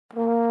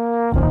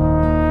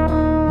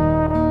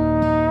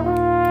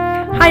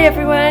Hi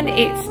everyone,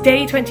 it's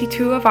day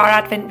 22 of our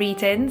Advent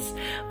readings,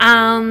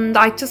 and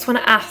I just want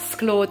to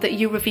ask, Lord, that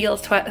you reveal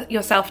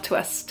yourself to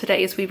us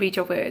today as we read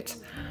your word.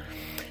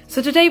 So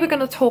today we're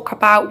going to talk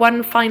about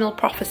one final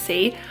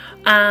prophecy,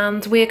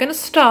 and we're going to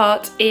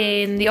start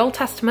in the Old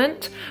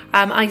Testament,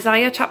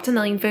 Isaiah chapter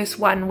 9 verse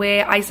 1,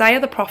 where Isaiah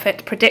the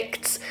prophet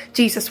predicts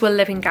Jesus will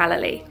live in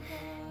Galilee.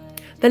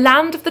 The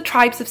land of the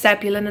tribes of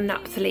Zebulun and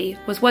Naphtali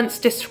was once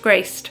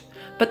disgraced,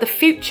 but the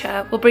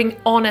future will bring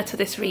honour to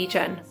this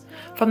region.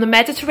 From the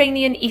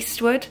Mediterranean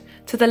eastward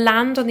to the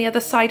land on the other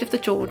side of the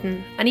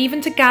Jordan, and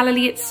even to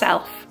Galilee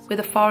itself, where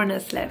the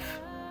foreigners live.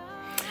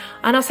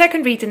 And our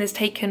second reading is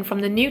taken from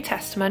the New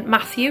Testament,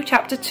 Matthew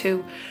chapter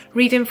 2,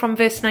 reading from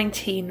verse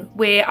 19,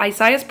 where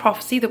Isaiah's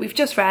prophecy that we've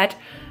just read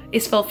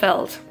is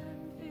fulfilled.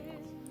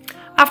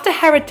 After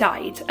Herod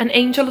died, an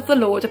angel of the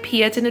Lord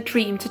appeared in a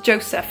dream to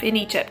Joseph in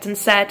Egypt and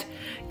said,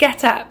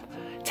 "Get up,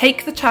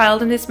 take the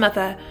child and his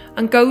mother,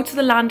 and go to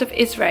the land of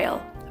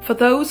Israel, for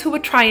those who were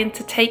trying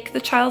to take the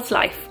child's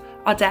life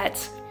are dead."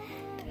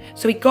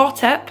 So he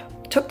got up,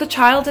 took the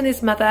child and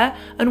his mother,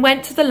 and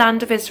went to the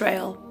land of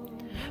Israel.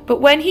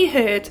 But when he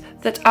heard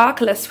that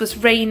Archelaus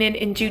was reigning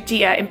in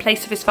Judea in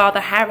place of his father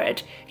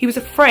Herod, he was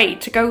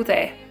afraid to go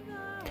there.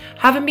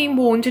 Having been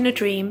warned in a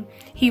dream,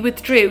 he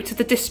withdrew to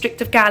the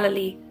district of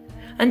Galilee,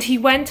 and he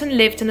went and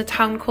lived in a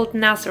town called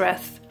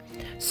Nazareth.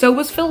 So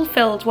was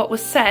fulfilled what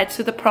was said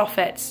through the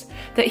prophets,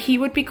 that he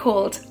would be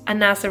called a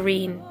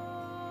Nazarene.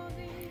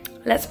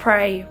 Let's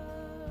pray.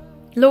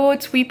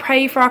 Lord, we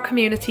pray for our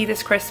community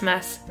this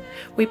Christmas.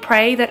 We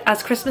pray that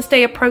as Christmas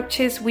Day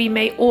approaches, we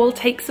may all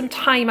take some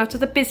time out of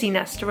the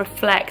busyness to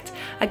reflect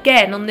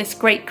again on this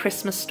great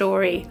Christmas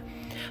story.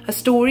 A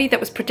story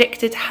that was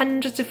predicted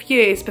hundreds of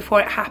years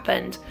before it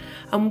happened,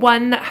 and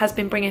one that has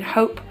been bringing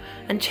hope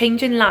and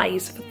changing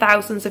lives for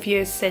thousands of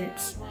years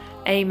since.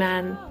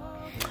 Amen.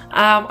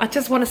 I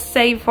just want to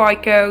say before I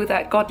go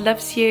that God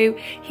loves you.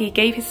 He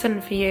gave his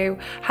son for you.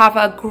 Have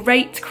a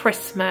great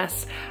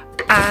Christmas,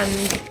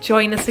 and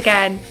join us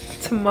again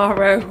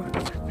tomorrow.